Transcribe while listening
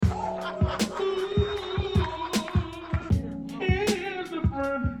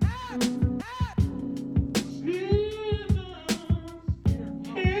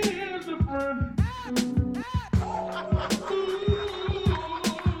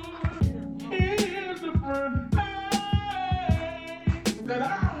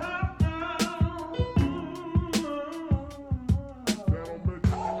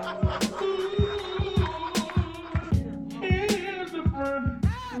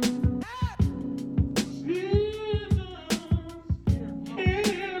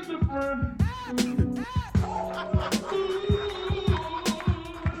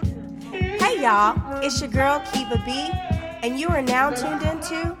Hey y'all, it's your girl Kiva B, and you are now tuned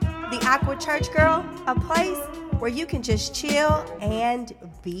into the Aqua Church Girl, a place where you can just chill and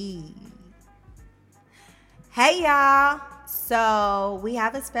be. Hey y'all, so we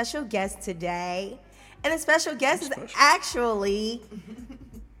have a special guest today, and the special guest is actually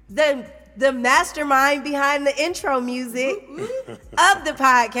the mastermind behind the intro music of the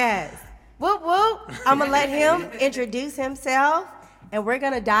podcast. Whoop whoop! I'm gonna let him introduce himself, and we're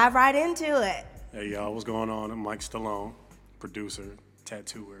gonna dive right into it. Hey y'all, what's going on? I'm Myke Stallone, producer,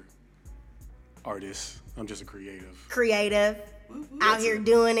 tattooer, artist. I'm just a creative, out here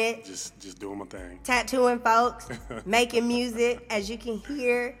doing it. Just doing my thing. Tattooing folks, making music. As you can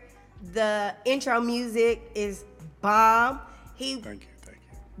hear, the intro music is bomb. Thank you.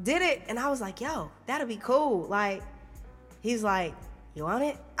 Did it, and I was like, yo, that'll be cool. Like, he's like, you want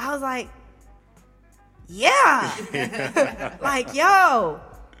it? I was like, yeah. Like, yo.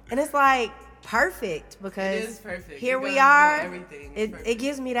 And it's like perfect because it is perfect. Here we are. It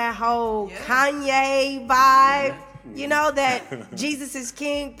gives me that whole Kanye vibe, you know, that Jesus is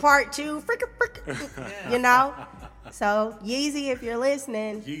King Part 2. You know? So Yeezy, if you're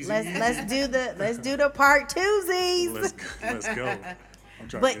listening, let's do the Part 2sies. Let's go. I'm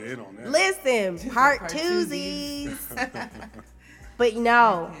trying to get in on that. Listen, Part 2sies. But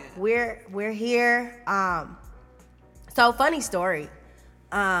no, we're here. So funny story.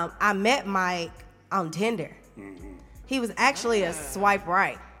 I met Myke on Tinder. Mm-hmm. He was actually a swipe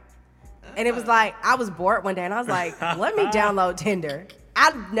right. And it was like, I was bored one day and I was like, let me download Tinder.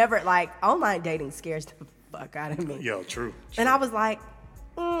 I've never, online dating scares the fuck out of me. Yo, true. And I was like,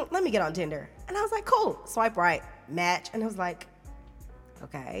 let me get on Tinder. And I was like, cool, swipe right, match. And I was like,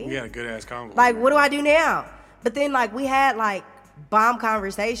 okay. We had a good ass convo. Like, what do I do now? But then we had bomb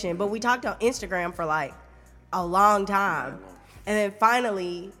conversation, but we talked on Instagram for a long time. And then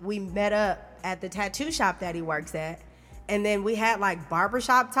finally we met up at the tattoo shop that he works at. And then we had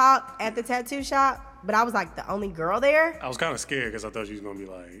barbershop talk at the tattoo shop, but I was the only girl there. I was kind of scared because I thought she was going to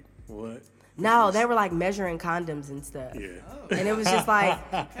be like, what? No, they were measuring condoms and stuff. Yeah. And it was just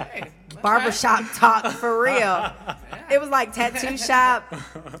barbershop talk for real. It was tattoo shop,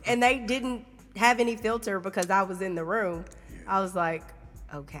 and they didn't have any filter because I was in the room. I was like,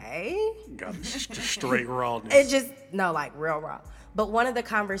 okay. Got straight rawness. It just, real raw. But one of the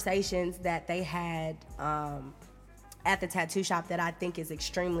conversations that they had at the tattoo shop that I think is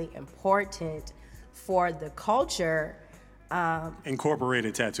extremely important for the culture.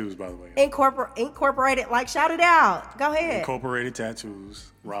 Incorporated tattoos, by the way. Incorporated, shout it out. Go ahead. Incorporated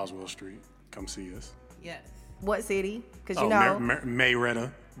Tattoos, Roswell Street. Come see us. Yes. What city? Because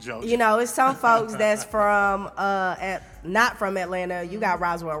Mayretta. You know, it's some folks that's from not from Atlanta. You got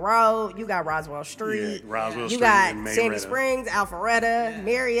Roswell Road, you got Roswell Street, Roswell Street, you got and Sandy Springs, Alpharetta,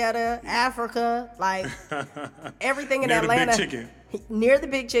 Marietta, Africa, everything in Atlanta. Near the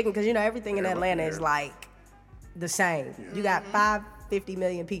Big Chicken, because everything in Atlanta is the same. Yeah. You got 550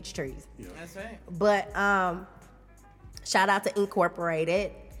 million peach trees. Yeah. That's right. But shout out to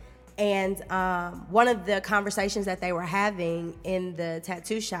Incorporated. And one of the conversations that they were having in the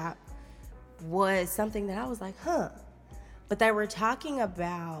tattoo shop was something that I was like, huh. But they were talking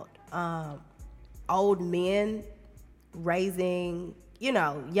about old men raising,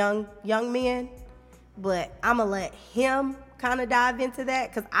 young men. But I'm going to let him kind of dive into that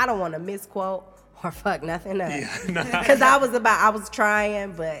because I don't want to misquote or fuck nothing up. Because I was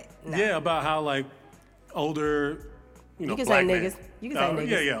trying, but no. Yeah, about how older, you can say niggas. You can say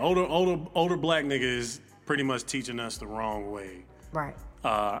niggas. Yeah. Older black niggas pretty much teaching us the wrong way. Right.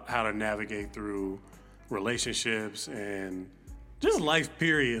 How to navigate through relationships and just life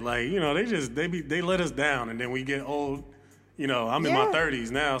period. They let us down, and then we get old. I'm in my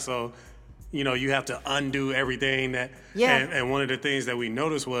 30s now, so you have to undo everything that. Yeah. And one of the things that we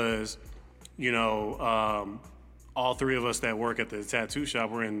noticed was, all three of us that work at the tattoo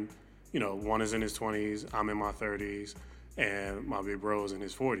shop were in. One is in his 20s, I'm in my 30s, and my big bro is in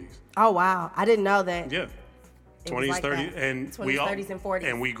his 40s. Oh, wow. I didn't know that. Yeah. 20s, 30s, and 20s, 30s, and 40s.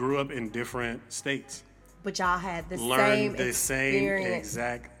 And we grew up in different states. But y'all had the same experience. Same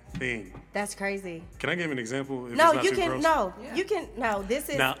exact thing. That's crazy. Can I give an example? This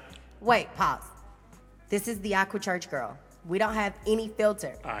is... Wait, pause. This is the Aqua Church Girl. We don't have any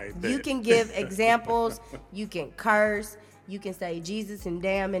filter. You can give examples. You can curse. You can say Jesus and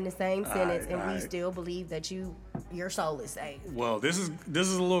damn in the same sentence, and we still believe that your soul is saved. Well, this is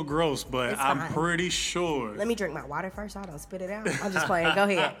a little gross, but I'm pretty sure. Let me drink my water first. I don't spit it out. I'm just playing. Go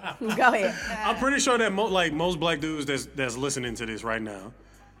ahead. Go ahead. I'm pretty sure that most black dudes that's listening to this right now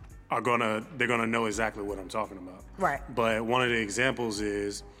they're gonna know exactly what I'm talking about. Right. But one of the examples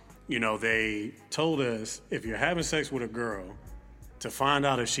is, they told us if you're having sex with a girl, to find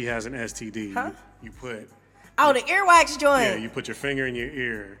out if she has an STD, you put... Oh, the earwax joint. Yeah, you put your finger in your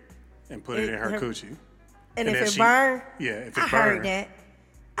ear and put it in her coochie. And if it burn? Yeah, if it burn. I heard that.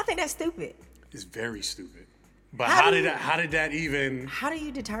 I think that's stupid. It's very stupid. But how did that even... How do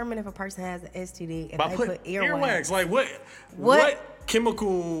you determine if a person has an STD if by they put earwax? Like what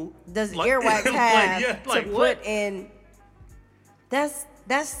chemical... does earwax have to put in... That's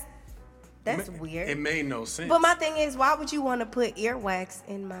weird. It made no sense. But my thing is, why would you want to put earwax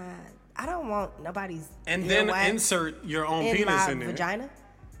in my... I don't want nobody's and then insert your own penis in there. Vagina.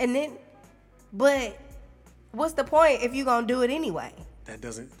 And then... But what's the point if you're going to do it anyway?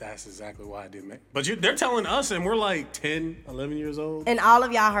 That's exactly why I didn't make... But they're telling us, and we're like 10, 11 years old. And all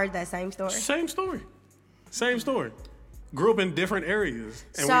of y'all heard that same story? Same story. Grew up in different areas,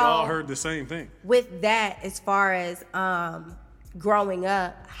 and we all heard the same thing. With that, as far as growing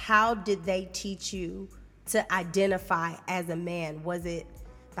up, how did they teach you to identify as a man? Was it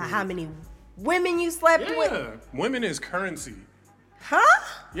by how many women you slept with? Yeah, women is currency. Huh?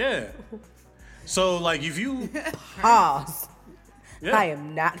 Yeah. So, like, if you... Pause. Yeah. I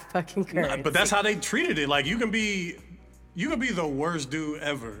am not fucking currency. But that's how they treated it. Like, you can be the worst dude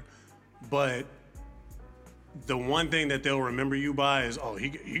ever, but the one thing that they'll remember you by is, oh,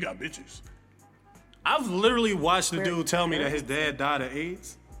 he got bitches. I've literally watched the dude tell me that his dad died of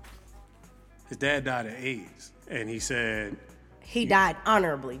AIDS. His dad died of AIDS, and he said... He died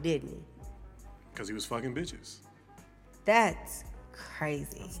honorably, didn't he? Because he was fucking bitches. That's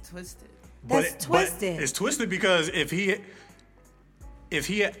crazy. That's twisted. That's twisted. But it's twisted because if he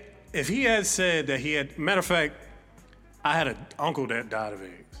had said that he had... Matter of fact, I had an uncle that died of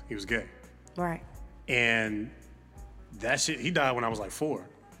AIDS. He was gay. Right. And that shit, he died when I was like 4.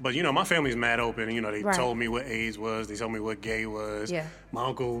 But, my family's mad open. And, they told me what AIDS was. They told me what gay was. Yeah. My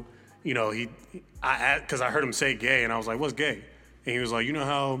uncle, because I heard him say gay, and I was like, what's gay? And he was like, you know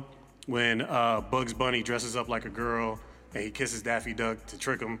how when Bugs Bunny dresses up like a girl and he kisses Daffy Duck to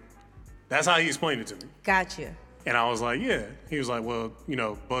trick him? That's how he explained it to me. Gotcha. And I was like, yeah. He was like, well,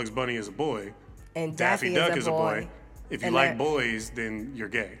 Bugs Bunny is a boy. And Daffy Duck is a boy. If you and like boys, then you're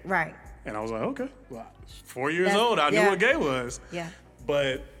gay. Right. And I was like, okay. Well, 4 years old, I knew what gay was. Yeah.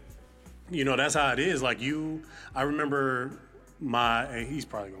 But, that's how it is. Like, I remember and he's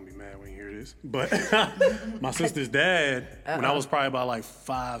probably going to be mad when he hears this, but my sister's dad, when I was probably about like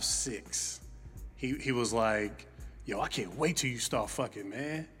 5, 6, he was like, yo, I can't wait till you start fucking,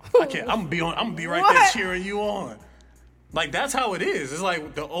 man. I'm gonna be right there cheering you on. Like, that's how it is. It's like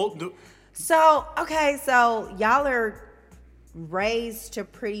So y'all are raised to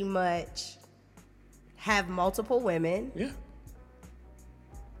pretty much have multiple women. Yeah.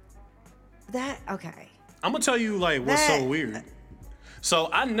 Okay. I'm gonna tell you like what's so weird. So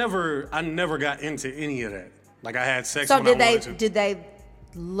I never got into any of that. Like, I had sex. So did they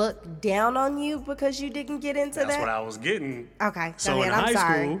look down on you because you didn't get into that? That's what I was getting. Okay. So in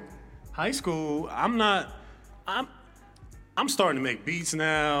high school, I'm starting to make beats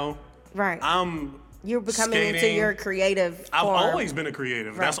now. Right. You're becoming skating. into your creative I've form. always been a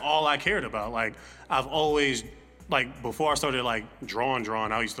creative. Right. That's all I cared about. Like, I've always, like, before I started like drawing,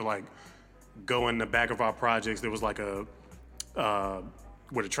 I used to like go in the back of our projects. There was like a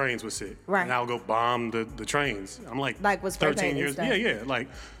where the trains would sit. Right. And I would go bomb the trains. I'm like was 13 years. Yeah. Like,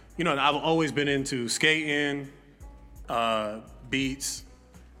 I've always been into skating, beats,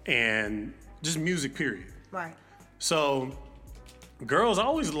 and just music, period. Right. So girls, I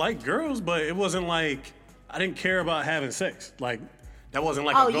always liked girls, but it wasn't like I didn't care about having sex. Like, that wasn't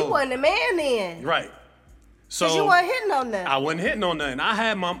like a goal. You wasn't a man then. Right. So you weren't hitting on nothing. I wasn't hitting on nothing. I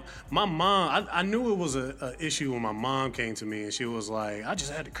had my mom. I knew it was a issue when my mom came to me and she was like, I just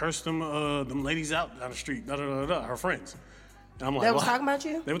had to curse them ladies out down the street, her friends. And I'm like, they was talking about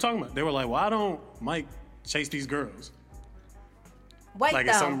you? They were talking about. They were like, why don't Myke chase these girls? Wait, like,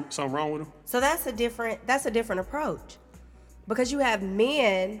 though. Is something wrong with them? So that's a different approach, because you have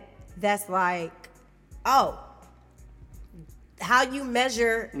men that's like, oh, how you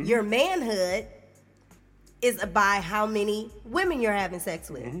measure your manhood is by how many women you're having sex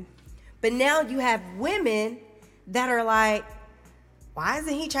with. Mm-hmm. But now you have women that are like, why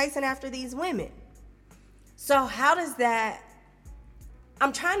isn't he chasing after these women? So how does that...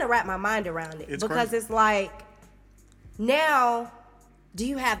 I'm trying to wrap my mind around it. It's because crazy. It's like, now, do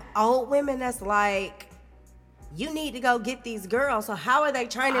you have old women that's like, you need to go get these girls, so how are they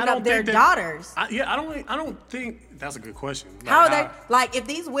training up their daughters? I don't think... That's a good question. Like, how are they... Like, if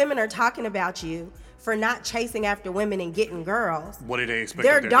these women are talking about you for not chasing after women and getting girls, what do they expect?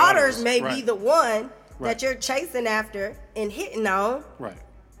 Their daughters may be the one that you're chasing after and hitting on. Right.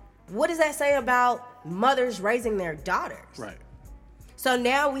 what does that say about mothers raising their daughters? Right. So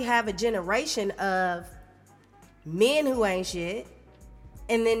now we have a generation of men who ain't shit,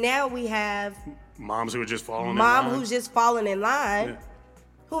 and then now we have moms who are just falling in line. Mom who's just falling in line,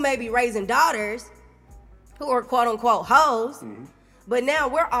 who may be raising daughters who are quote unquote hoes, but now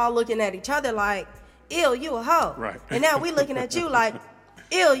we're all looking at each other like, ew, you a hoe. Right. And now we looking at you like,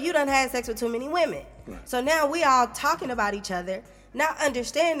 ew, you done had sex with too many women. Right. So now we all talking about each other, not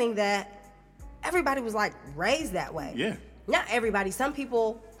understanding that everybody was like raised that way. Yeah. Not everybody. Some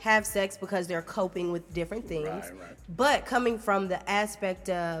people have sex because they're coping with different things. Right. But coming from the aspect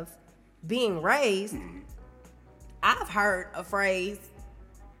of being raised, I've heard a phrase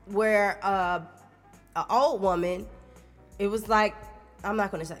where an old woman, it was like, I'm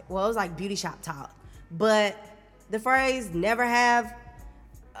not going to say, well, it was like beauty shop talk. But the phrase, never have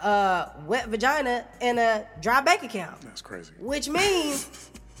a wet vagina and a dry bank account. That's crazy. Which means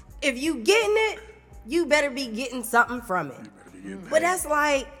if you getting it, you better be getting something from it. You better be getting But that's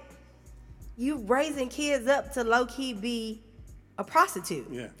like you raising kids up to low-key be a prostitute.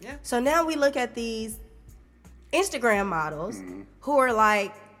 Yeah. So now we look at these Instagram models who are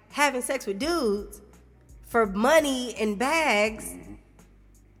like having sex with dudes for money and bags.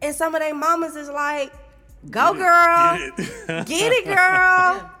 And some of their mamas is like, go girl. Get it. Get it,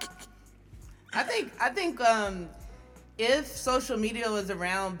 girl. I think if social media was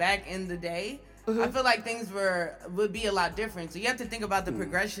around back in the day, I feel like things would be a lot different. So you have to think about the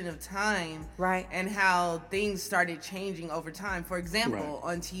progression of time, Right. and how things started changing over time. For example,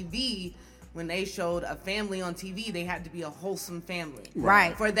 on TV, when they showed a family on TV, they had to be a wholesome family,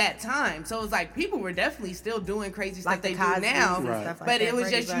 Right. for that time. So it was like people were definitely still doing crazy Like stuff they the do Cosbys now, and Right. stuff like but that, it was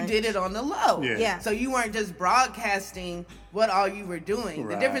Brady just you Bunch. did it on the low. Yeah. So you weren't just broadcasting what all you were doing.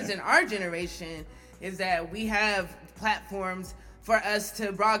 Right. The difference in our generation is that we have platforms for us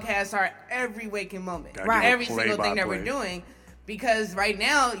to broadcast our every waking moment, Gotta Right. give every single thing that we're play-by-play. doing. Because right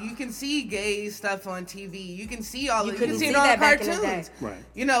now you can see gay stuff on TV. You can see all You you couldn't can see see it on that back in the cartoons. day. Right.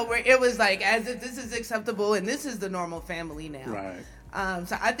 You know, where it was like as if this is acceptable and this is the normal family now. Right.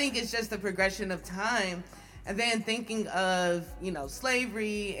 So I think it's just the progression of time, and then thinking of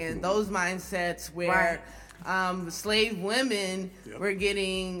slavery and those mindsets where slave women Yep. were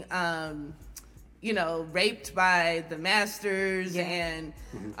getting raped by the masters, and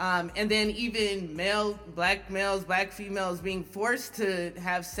then even black males, black females being forced to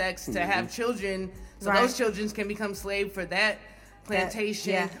have sex to have children, so Right. those children can become slave for that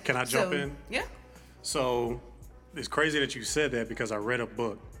plantation. yeah. Can I jump in? Yeah. So it's crazy that you said that because I read a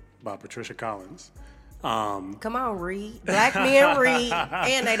book by Patricia Collins. Come on, read. Black men read,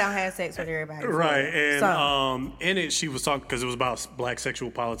 and they don't have sex with everybody. Right, and So- in it she was talking because it was about black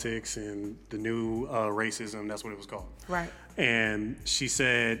sexual politics and the new racism. That's what it was called. Right. And she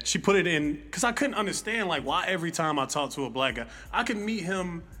said she put it in because I couldn't understand like why every time I talk to a black guy, I could meet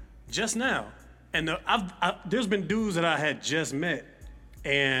him just now, and there's been dudes that I had just met,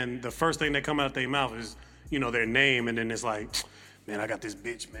 and the first thing that come out their mouth is their name, and then it's like, man, I got this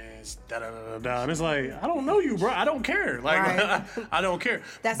bitch, man. It's da da da da. And it's like, I don't know you, bro. I don't care. Like, Right. I don't care.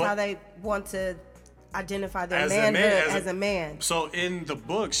 That's But how they want to identify their as a manhood man- as a man. So in the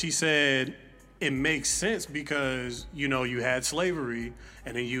book, she said it makes sense because you had slavery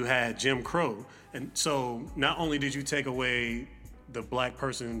and then you had Jim Crow, and so not only did you take away the black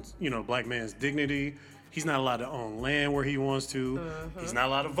person's, black man's dignity. He's not allowed to own land where he wants to. He's not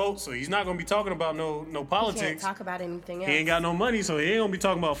allowed to vote, so he's not gonna be talking about no Can't politics. talk about anything else. He ain't got no money, so he ain't gonna be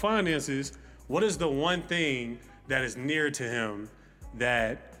talking about finances. What is the one thing that is near to him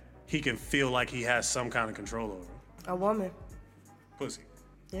that he can feel like he has some kind of control over? A woman. Pussy.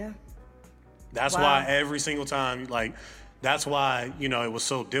 Yeah. That's Wow. why every single time, that's why, it was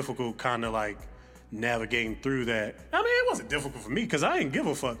so difficult kind of navigating through that. I mean, it wasn't difficult for me because I didn't give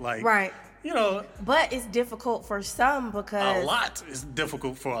a fuck. Right. A But it's difficult for some because lot is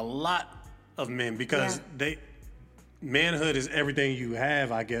difficult for a lot of men because manhood is everything you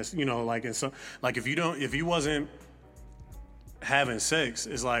have, I guess, and so, if you wasn't having sex,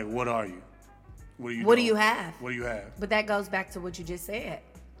 it's like, what are you? What do you What do you have? What do you have? But that goes back to what you just said.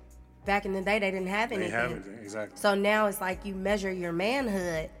 Back in the day, they didn't have They anything. have anything, exactly. So now it's like you measure your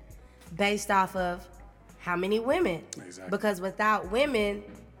manhood based off of how many women. Exactly. Because without women,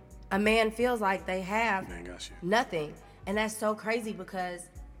 a man feels like they have Man got you. nothing. And that's so crazy because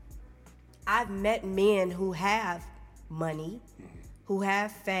I've met men who have money, who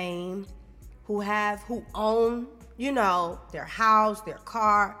have fame, who own, their house, their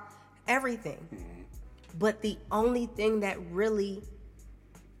car, everything. But the only thing that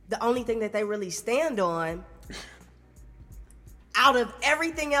they really stand on out of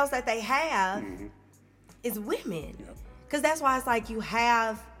everything else that they have is women. Because that's why it's like you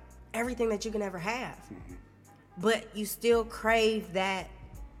have everything that you can ever have. But you still crave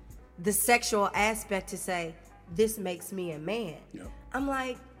the sexual aspect to say, this makes me a man. I'm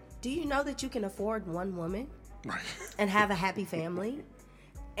like, do you know that you can afford one woman and have a happy family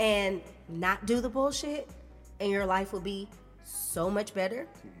and not do the bullshit, and your life will be so much better?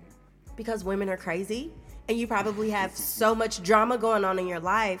 Because women are crazy, and you probably have so much drama going on in your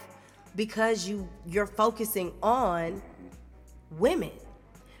life because you're focusing on women.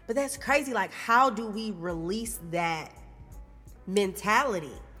 But that's crazy. Like, how do we release that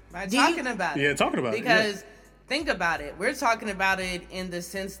mentality? By talking about it. Yeah, talking about it. Because think about it. We're talking about it in the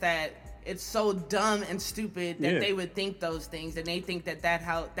sense that it's so dumb and stupid that they would think those things, and they think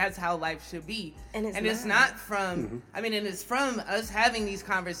that's how life should be. And it's not from, I mean, and it's from us having these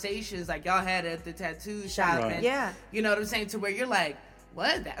conversations like y'all had at the tattoo shop. And, you know what I'm saying? To where you're like,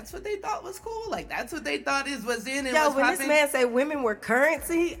 what? That's what they thought was cool? Like, that's what they thought was in and was when popping? This man said women were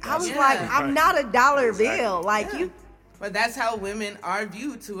currency, I was like, I'm not a dollar bill. Like, you. But that's how women are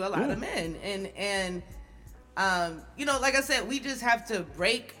viewed to a lot of men. And you know, like I said, we just have to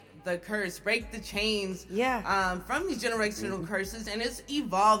break the curse, break the chains from these generational curses, and it's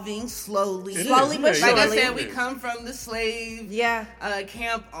evolving slowly. But surely. Like I said, we come from the slave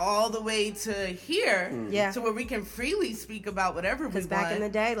camp all the way to here, to where we can freely speak about whatever we want. Because back in the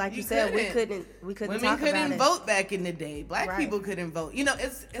day, like you said, we couldn't Women talk about it. couldn't vote back in the day. Black people couldn't vote. You know,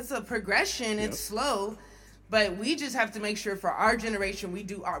 it's a progression. It's slow, but we just have to make sure for our generation we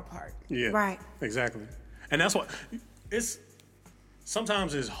do our part. Yeah, right. Exactly. And that's what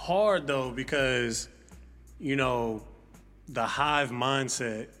sometimes it's hard though, because, you know, the hive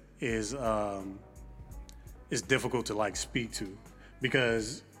mindset is difficult to like speak to,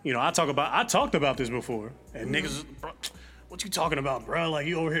 because, you know, I talked about this before, and niggas, bro, what you talking about, bro? Like,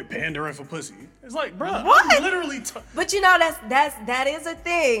 you over here pandering for pussy. It's like, bro, what? I'm literally. But you know, that is a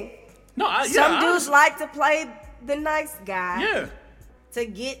thing. No, some dudes like to play the nice guy. Yeah. To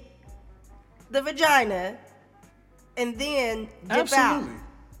get the vagina and then dip out.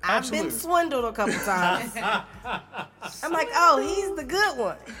 I've been swindled a couple times. I'm like, oh, he's the good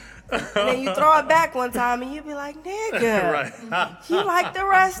one. And then you throw it back one time and you be like, nigga, you like the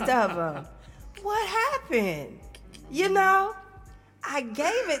rest of them. What happened? You know, I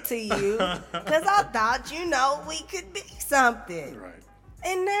gave it to you because I thought, you know, we could be something. Right.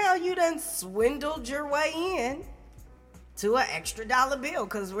 And now you done swindled your way in to an extra dollar bill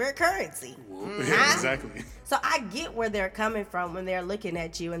because we're currency. Yeah, exactly. So I get where they're coming from when they're looking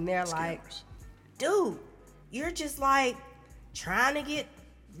at you and they're like, dude, you're just like trying to get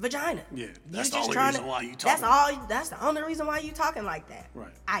vagina. Yeah, that's the only reason why you talking. That's the only reason why you talking like that.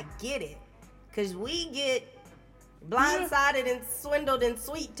 Right. I get it. Because we get blindsided and swindled and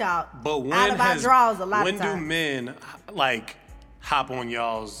sweet talk out of our draws a lot of times. When do men like hop on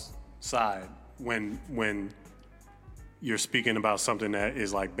y'all's side when you're speaking about something that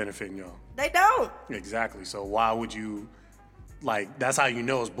is like benefiting y'all? They don't. Exactly. So why would you, like, that's how you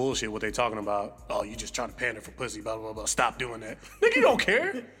know it's bullshit what they talking about. Oh, you just trying to pander for pussy, blah, blah, blah. Stop doing that. Nigga, you don't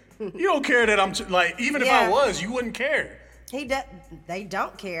care. You don't care that I'm, like, even if I was, you wouldn't care. They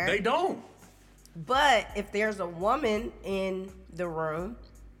don't care. They don't. But if there's a woman in the room,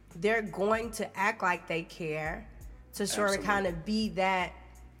 they're going to act like they care to sort of kind of be that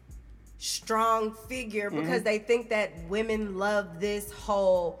strong figure because they think that women love this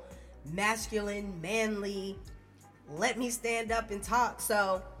whole masculine, manly, let me stand up and talk.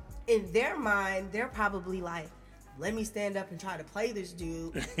 So in their mind, they're probably like, let me stand up and try to play this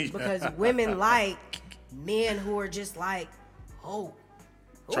dude because women like men who are just like,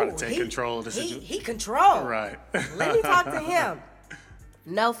 trying to take control of the situation. He control. Right. Let me talk to him.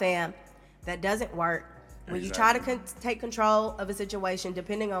 No, fam, that doesn't work. When you try to take control of a situation,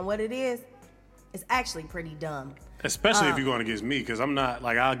 depending on what it is, it's actually pretty dumb. Especially if you're going against me, because I'm not,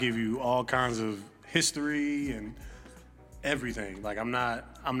 like, I'll give you all kinds of history and everything. Like, I'm not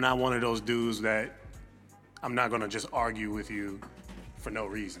one of those dudes that I'm not going to just argue with you for no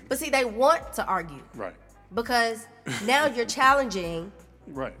reason. But see, they want to argue. Right. Because now you're challenging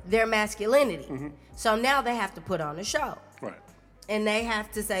their masculinity. Mm-hmm. So now they have to put on a show. Right. And they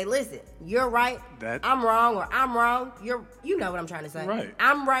have to say, listen, you're right, I'm wrong, or I'm wrong, you know what I'm trying to say. Right.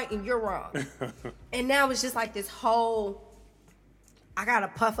 I'm right and you're wrong. And now it's just like this whole, I gotta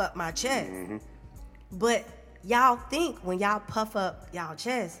puff up my chest. Mm-hmm. But y'all think when y'all puff up y'all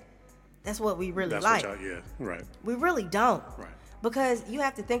chest, that's what we really like. Right. We really don't. Right. Because you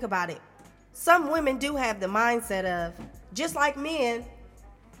have to think about it. Some women do have the mindset of, just like men,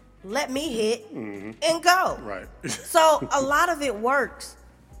 let me hit and go. Right. So a lot of it works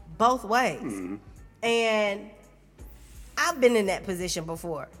both ways. And I've been in that position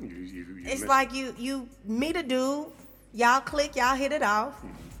before. It's like you meet a dude, y'all click, y'all hit it off.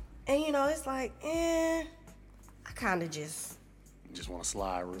 And it's like, I kind of just want to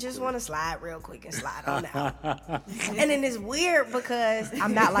slide real quick. Just want to slide real quick and slide on out. And then it's weird because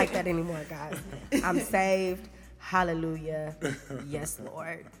I'm not like that anymore, guys. I'm saved. Hallelujah. Yes,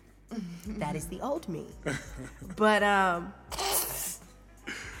 Lord. That is the old me. But, no.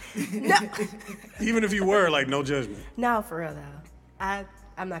 Even if you were, like, no judgment. No, for real, though.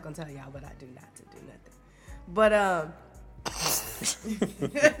 I'm not going to tell y'all, but I do not to do nothing. But,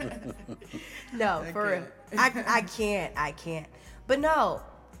 no, for real. I can't. But no,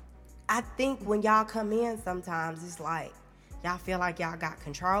 I think when y'all come in sometimes, it's like, y'all feel like y'all got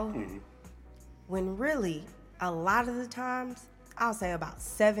control. When really, a lot of the times, I'll say about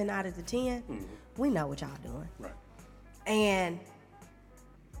 7 out of the 10, we know what y'all doing. Right. And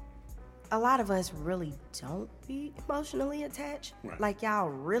a lot of us really don't be emotionally attached. Right. Like y'all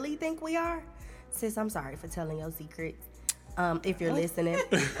really think we are. Sis, I'm sorry for telling your secrets, if you're listening.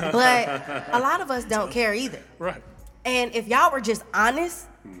 But a lot of us don't care either. Right. And if y'all were just honest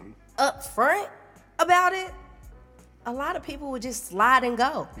up front about it, a lot of people would just slide and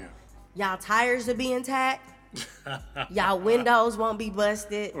go. Yeah. Y'all tires will be intact. Y'all windows won't be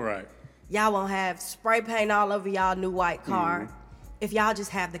busted. Right. Y'all won't have spray paint all over y'all new white car. If y'all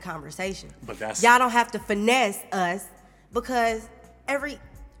just have the conversation. But y'all don't have to finesse us because I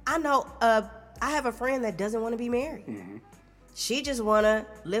have a friend that doesn't want to be married. She just want to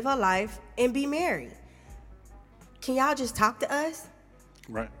live her life and be married. Can y'all just talk to us?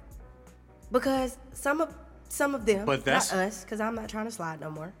 Right. Because some of them, but not us, because I'm not trying to slide no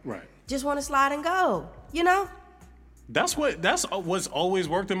more. Right. Just want to slide and go, That's what's always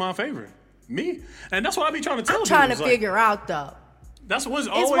worked in my favor. Me. And that's what I be trying to tell you. I'm trying to figure out, though. That's what's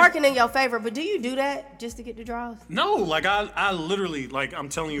always... It's working in your favor, but do you do that just to get the draws? No, like I literally, like I'm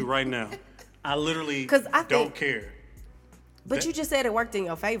telling you right now, I literally don't care. But you just said it worked in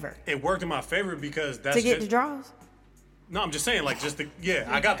your favor. It worked in my favor because that's to get the draws? No, I'm just saying, like,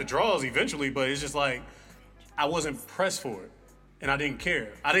 I got the draws eventually, but it's just like, I wasn't pressed for it. And I didn't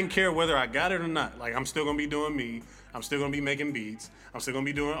care. I didn't care whether I got it or not. Like, I'm still going to be doing me. I'm still going to be making beats. I'm still going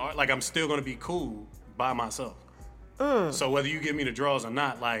to be doing art. Like, I'm still going to be cool by myself. So whether you give me the draws or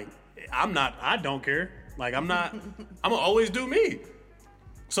not, like, I don't care. Like, I'm going to always do me.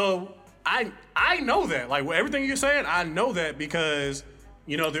 So I know that. Like, everything you're saying, I know that because,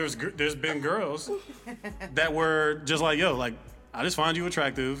 there's been girls that were just like, yo, like, I just find you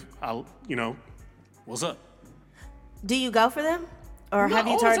attractive. What's up? Do you go for them? Or have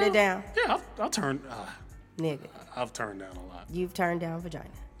you turned it down? Yeah, I've turned... Nigga. I've turned down a lot. You've turned down vagina?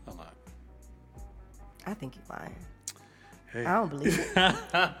 A lot. I think you're lying. Hey. I don't believe it.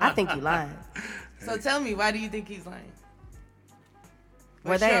 I think you're lying. So tell me, why do you think he's lying?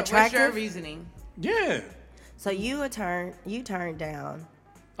 Were they attractive? What's your reasoning? Yeah. So you turned down...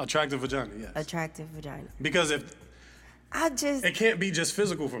 Attractive vagina, yes. Attractive vagina. Because it can't be just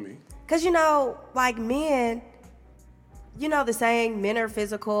physical for me. Because, like men... the saying, men are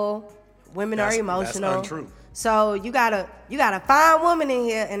physical, women are emotional. That's untrue. So you got a fine woman in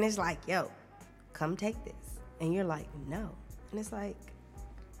here, and it's like, yo, come take this. And you're like, no. And it's like,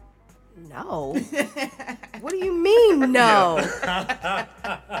 no. What do you mean, no?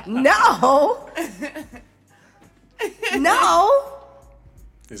 No. No.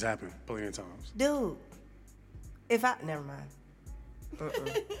 It's happened plenty of times. Dude, never mind.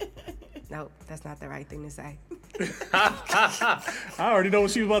 Nope, that's not the right thing to say. I already know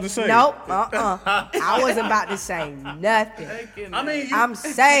what she was about to say. Nope, I wasn't about to say nothing. I mean, I'm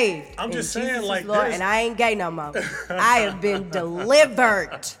saved. I'm just saying, Jesus like, Lord, and I ain't gay no more. I have been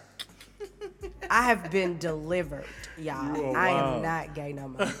delivered. I have been delivered, y'all. I am not gay no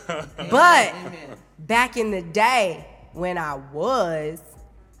more. But back in the day when I was,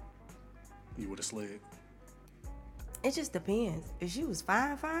 you would have slid. It just depends. If she was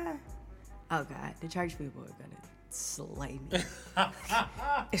fine, oh God, the church people are gonna slay me.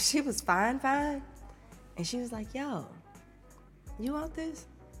 If she was fine, and she was like, yo, you want this?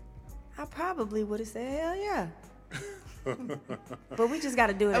 I probably would have said, hell yeah. But we just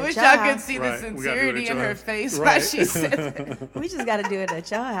gotta do it I at wish your y'all house. could see the sincerity in her face while Right. she said that. We just gotta do it at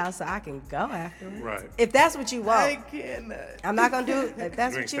your house so I can go afterwards. Right. If that's what you want. I cannot. I'm not gonna do it if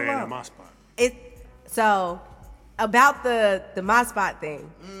that's You ain't what you staying in want. my spot. So about the my spot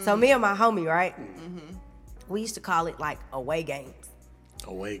thing. So me and my homie, right? We used to call it like away games.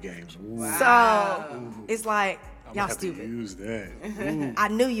 Away games. Ooh. Wow. So it's like, I'm y'all have stupid. To use that. Ooh. I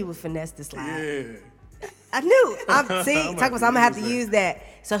knew you would finesse this slide. Yeah. I knew. I'm about gonna have to use use that.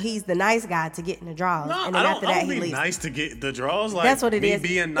 So he's the nice guy to get in the draws. No, and then after that, I don't he be leaves. nice to get the draws. Like, That's what it me is.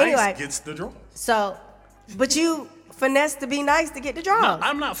 being nice Anyway. gets the draws. So, but you finesse to be nice to get the draws. No,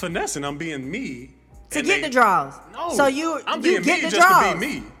 I'm not finessing. I'm being me. to and get the draws. No. So you I'm being get me the just draws. to be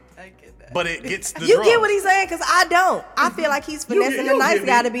me. I get that. But it gets the You draws. get what he's saying? Because I don't. I feel like he's finessing the nice get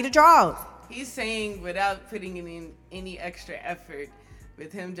guy me. to be the draws. He's saying without putting in any extra effort,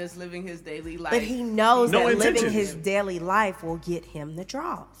 with him just living his daily life. But he knows No that living intention. his daily life will get him the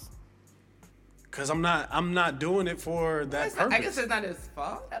draws. Because I'm not doing it for that purpose. I guess it's not his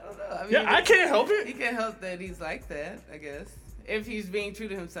fault. I don't know. I mean, Yeah, I can't help it. He can't help that he's like that, I guess. If he's being true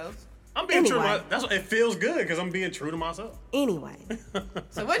to himself. I'm being true to Anyway. my. That's what it feels good because I'm being true to myself. Anyway,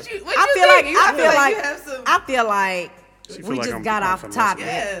 So what you I feel like think? You feel like you have some. I feel like She feel we like just I'm- got I'm off finessing. topic.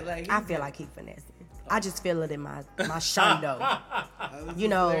 Yeah, like I feel like he finessing. I just feel it in my shondo. You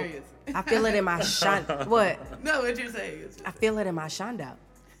know, hilarious. I feel it in my shondo. What? No, what you're saying is I feel it in my shondo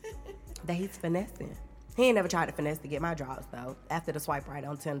that he's finessing. He ain't never tried to finesse to get my draws though. After the swipe right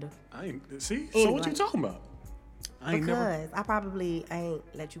on Tinder, I ain't see. So Anyway. what you talking about? I ain't because never. I probably ain't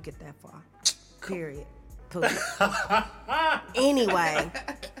let you get that far. Period. Pooh. Anyway,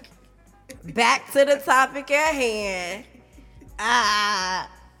 back to the topic at hand.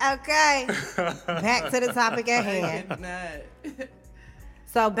 Okay. Back to the topic at hand. not.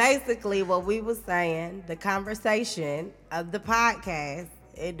 So basically, what we was saying, the conversation of the podcast,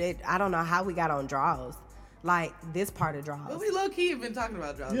 I don't know how we got on draws, like this part of draws. Well, we low key have been talking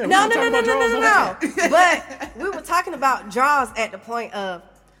about drugs. Yeah, No. we were talking about draws the whole time. But we were talking about draws at the point of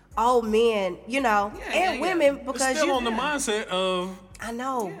all men, Yeah. women It's because still you. on the mindset of I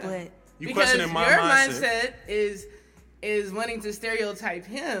know, Yeah. but you Because questioning my your mindset. mindset is wanting to stereotype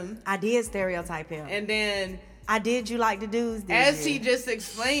him, I did stereotype him. and then I did you like the dudes, did as you? he just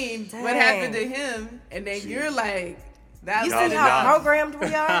explained what Dang. happened to him, and then you're like, that You was see Y'all- how y'all- programmed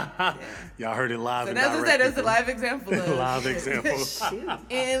we are? Y'all heard it live. So and that's what I said. direct, That's a people. live example of Live example. Shoot.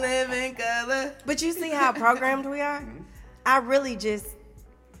 in living color. But you see how programmed we are? I really just,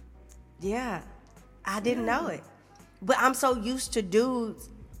 I didn't know it. But I'm so used to dudes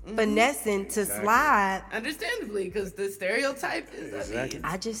finessing to slide. Understandably, because the stereotype is Exactly.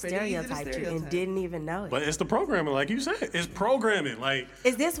 I just pretty easy to stereotyped you and stereotype. didn't even know it. But it's the programming, like you said. It's programming, like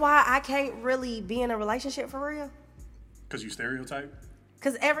Is this why I can't really be in a relationship for real? because you stereotype.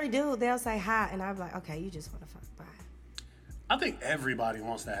 Because every dude, they'll say hi, and I'm like, okay, you just want to fuck. Bye. I think everybody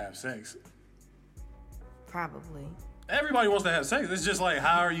wants to have sex. Probably. Everybody wants to have sex. It's just like,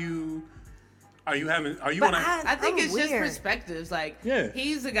 how are you? Are you But gonna? I think I'm it's just weird. perspectives. Like, Yeah.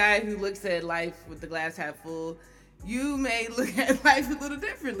 he's a guy who looks at life with the glass half full. You may look at life a little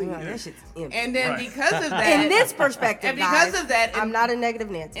differently. Well, that shit's empty. And then Right. because of that, in this perspective, and because guys, of that, I'm not a negative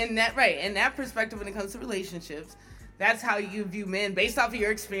Nancy. in that perspective, when it comes to relationships, that's how you view men based off of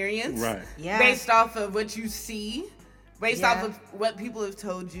your experience, Right. Yeah. based off of what you see, based Yeah. off of what people have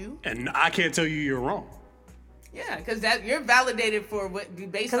told you. And I can't tell you you're wrong. Yeah, because that you're validated for what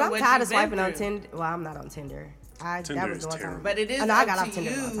based Because on I'm what tired you've of swiping been on through. Tinder. Well, I'm not on Tinder. that Tinder was is the one time. terrible. But it is I know I up got off to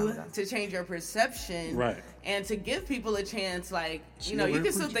Tinder a long time you ago. to change your perception, Right. And to give people a chance. Like, She you know, know you where can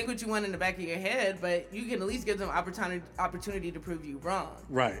to still preach. think what you want in the back of your head, but you can at least give them opportunity to prove you wrong.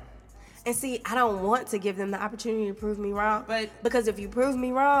 Right. And see, I don't want to give them the opportunity to prove me wrong. But- because if you prove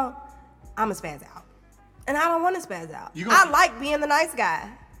me wrong, I'm a spaz out. And I don't want to spaz out. You I gonna- like being the nice guy.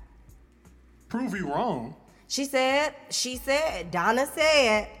 Prove you wrong. She said, Donna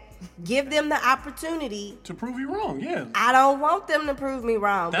said, give them the opportunity. To prove you wrong, yeah. I don't want them to prove me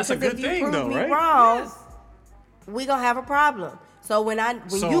wrong. That's a because good if you thing, prove though, me right? wrong, Yes. we gonna have a problem. So when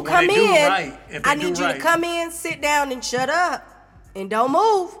So you when come they do in, right, if they I do need you right- to come in, sit down, and shut up, and don't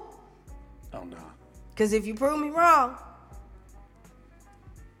move. Oh no. Cause if you prove me wrong,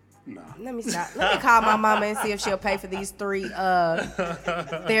 Nah. let me stop. Let me call my mama and see if she'll pay for these 3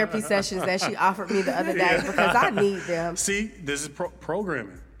 therapy sessions that she offered me the other day because I need them. See, this is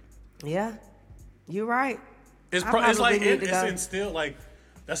programming. Yeah, you're right. It's I it's like probably need to it's go. instilled like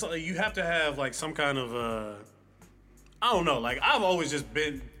that's like you have to have like some kind of I don't know, like I've always just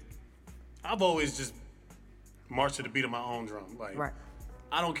marched to the beat of my own drum. Like Right.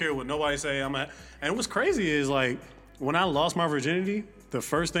 I don't care what nobody say. And what's crazy is like when I lost my virginity, the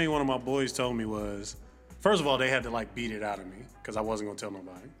first thing one of my boys told me was, first of all, they had to like beat it out of me because I wasn't gonna tell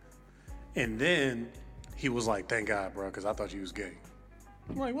nobody. And then he was like, "Thank God, bro, because I thought you was gay."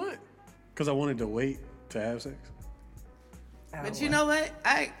 I'm like, "What?" Because I wanted to wait to have sex. But you know what?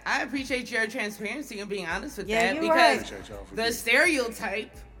 I appreciate your transparency and being honest with that, you're because right. the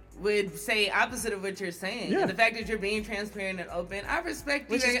stereotype would say opposite of what you're saying. And the fact that you're being transparent and open, I respect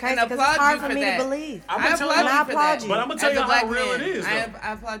you and applaud you for that. It's hard for me to believe. I applaud you. But I'm gonna tell you how real it is.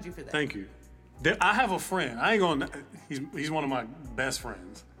 I applaud you for that. Thank you. I have a friend. I ain't gonna. He's one of my best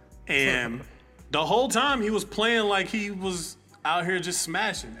friends, and the whole time he was playing like he was out here just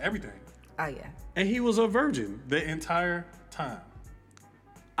smashing everything. Oh yeah. And he was a virgin the entire time.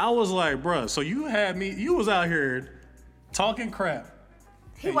 I was like, bruh, so you was out here talking crap.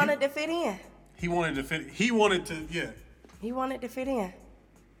 He wanted to fit in. He wanted to, yeah. He wanted to fit in.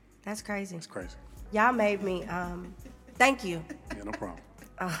 That's crazy. It's crazy. Y'all made me, thank you. Yeah, no problem.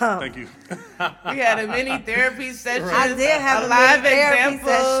 Thank you. We had a mini therapy session. I did have a live mini therapy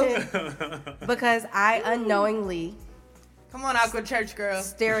example. session because I unknowingly Come on, Aqua Church girl.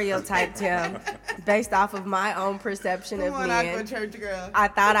 stereotyped him based off of my own perception of Come on, men. Aqua Church girl. I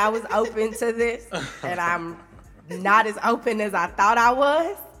thought I was open to this, and I'm not as open as I thought I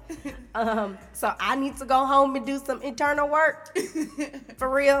was. So I need to go home and do some internal work for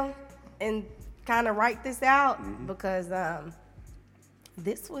real and kind of write this out because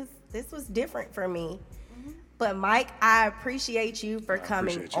this was different for me. But Myke, I appreciate you for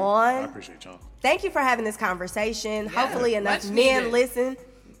coming on. I appreciate y'all. Thank you for having this conversation. Yeah, hopefully enough men needed. listen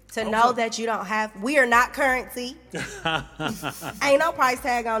to know that you don't have, we are not currency. Ain't no price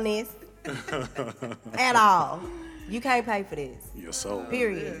tag on this at all. You can't pay for this. Your soul.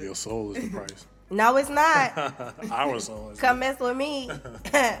 Period. Your soul is the price. No, it's not. Our soul is Come mess with me.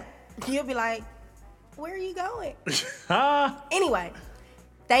 You'll be like, where are you going? Anyway,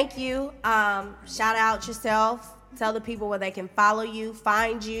 thank you. Shout out yourself. Tell the people where they can follow you,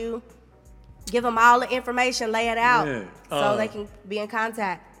 find you. Give them all the information, lay it out so they can be in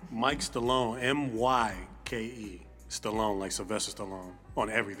contact. Myke Stallone, Myke Stallone, like Sylvester Stallone, on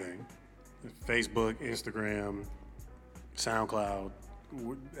everything. Facebook, Instagram, SoundCloud.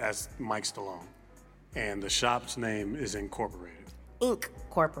 That's Myke Stallone. And the shop's name is Incorporated.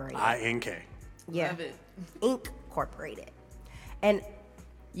 Incorporated. INK. Yeah. Love it. Incorporated. And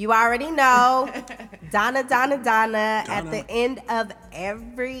you already know, Donna, at the end of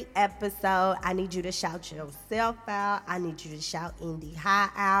every episode, I need you to shout yourself out. I need you to shout Indy High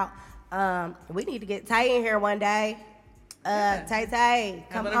out. We need to get Tay in here one day. Tay,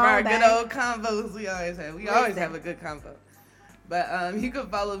 come One on, of our babe. good old combos we always have. We always have a good combo. But you can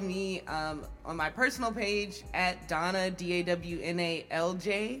follow me on my personal page at Donna,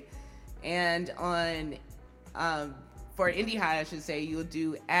 DAWNALJ. And on... for Indie High, I should say, you'll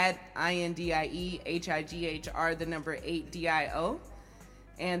do at INDIEHIGHR, the number 8DIO.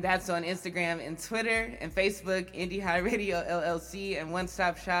 And that's on Instagram and Twitter and Facebook, Indie High Radio LLC, and One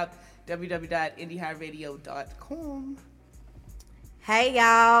Stop Shop, www.indiehighradio.com. Hey,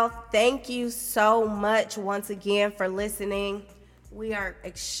 y'all. Thank you so much once again for listening. We are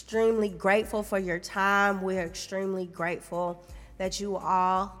extremely grateful for your time. We are extremely grateful that you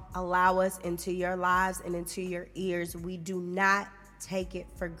all allow us into your lives and into your ears. We do not take it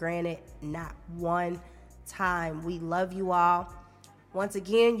for granted, not one time. We love you all. Once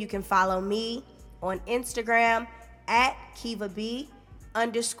again, you can follow me on Instagram at KevaB_,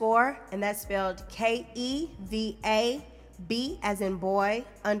 and that's spelled KEVAB as in boy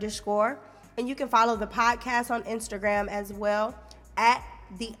 _. And you can follow the podcast on Instagram as well at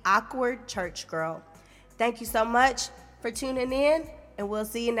The Awkward Church Girl. Thank you so much for tuning in, and we'll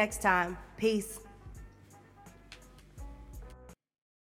see you next time. Peace.